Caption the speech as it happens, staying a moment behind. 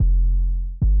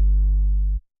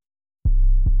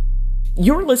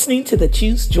You're listening to the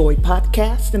Choose Joy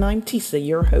podcast, and I'm Tisa,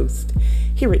 your host.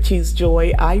 Here at Choose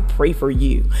Joy, I pray for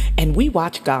you, and we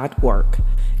watch God work.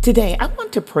 Today, I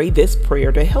want to pray this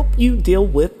prayer to help you deal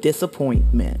with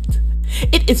disappointment.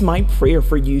 It is my prayer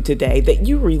for you today that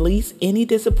you release any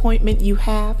disappointment you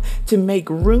have to make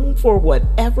room for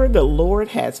whatever the Lord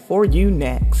has for you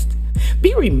next.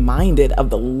 Be reminded of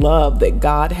the love that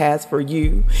God has for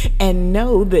you, and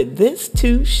know that this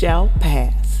too shall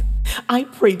pass. I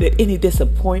pray that any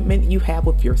disappointment you have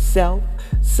with yourself,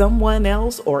 someone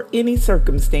else, or any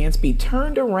circumstance be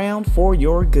turned around for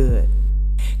your good.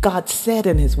 God said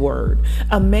in His Word,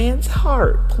 "A man's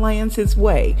heart plans his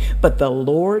way, but the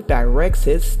Lord directs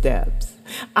his steps."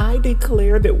 I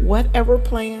declare that whatever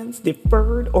plans,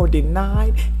 deferred or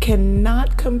denied,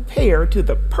 cannot compare to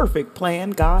the perfect plan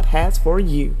God has for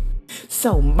you.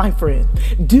 So, my friend,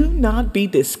 do not be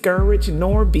discouraged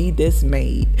nor be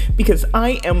dismayed, because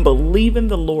I am believing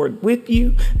the Lord with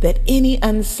you that any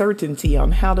uncertainty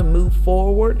on how to move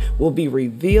forward will be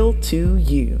revealed to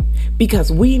you,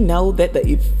 because we know that the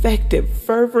effective,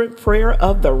 fervent prayer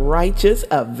of the righteous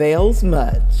avails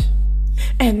much.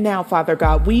 And now, Father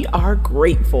God, we are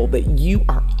grateful that you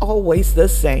are always the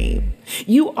same.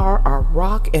 You are our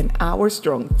rock and our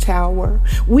strong tower.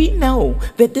 We know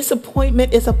that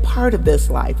disappointment is a part of this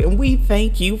life, and we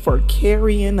thank you for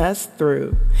carrying us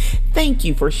through. Thank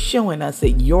you for showing us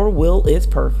that your will is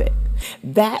perfect.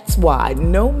 That's why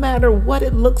no matter what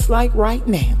it looks like right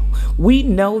now, we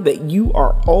know that you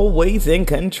are always in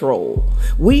control.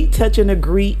 We touch and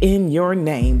agree in your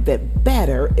name that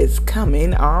better is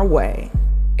coming our way.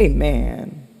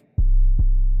 Amen.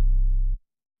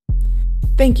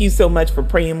 Thank you so much for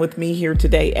praying with me here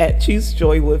today at Choose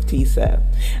Joy with Tisa.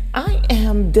 I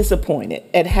am disappointed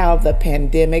at how the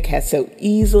pandemic has so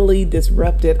easily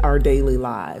disrupted our daily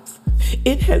lives.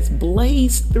 It has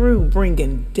blazed through,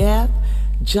 bringing death,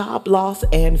 job loss,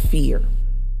 and fear.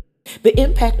 The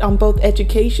impact on both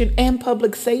education and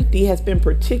public safety has been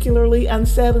particularly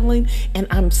unsettling, and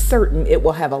I'm certain it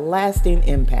will have a lasting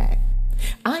impact.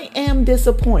 I am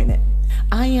disappointed.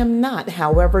 I am not,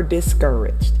 however,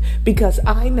 discouraged, because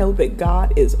I know that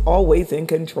God is always in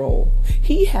control.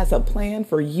 He has a plan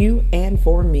for you and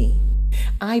for me.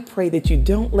 I pray that you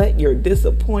don't let your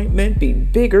disappointment be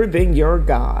bigger than your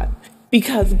God,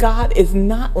 because God is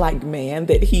not like man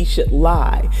that he should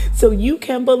lie. So you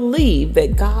can believe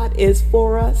that God is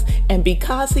for us, and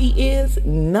because he is,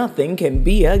 nothing can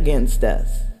be against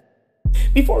us.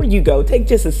 Before you go, take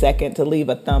just a second to leave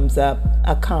a thumbs up,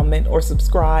 a comment, or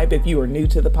subscribe if you are new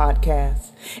to the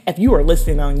podcast. If you are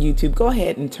listening on YouTube, go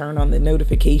ahead and turn on the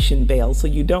notification bell so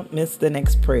you don't miss the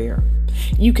next prayer.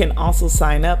 You can also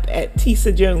sign up at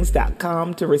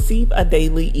tisajones.com to receive a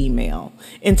daily email.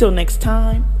 Until next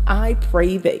time, I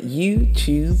pray that you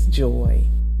choose joy.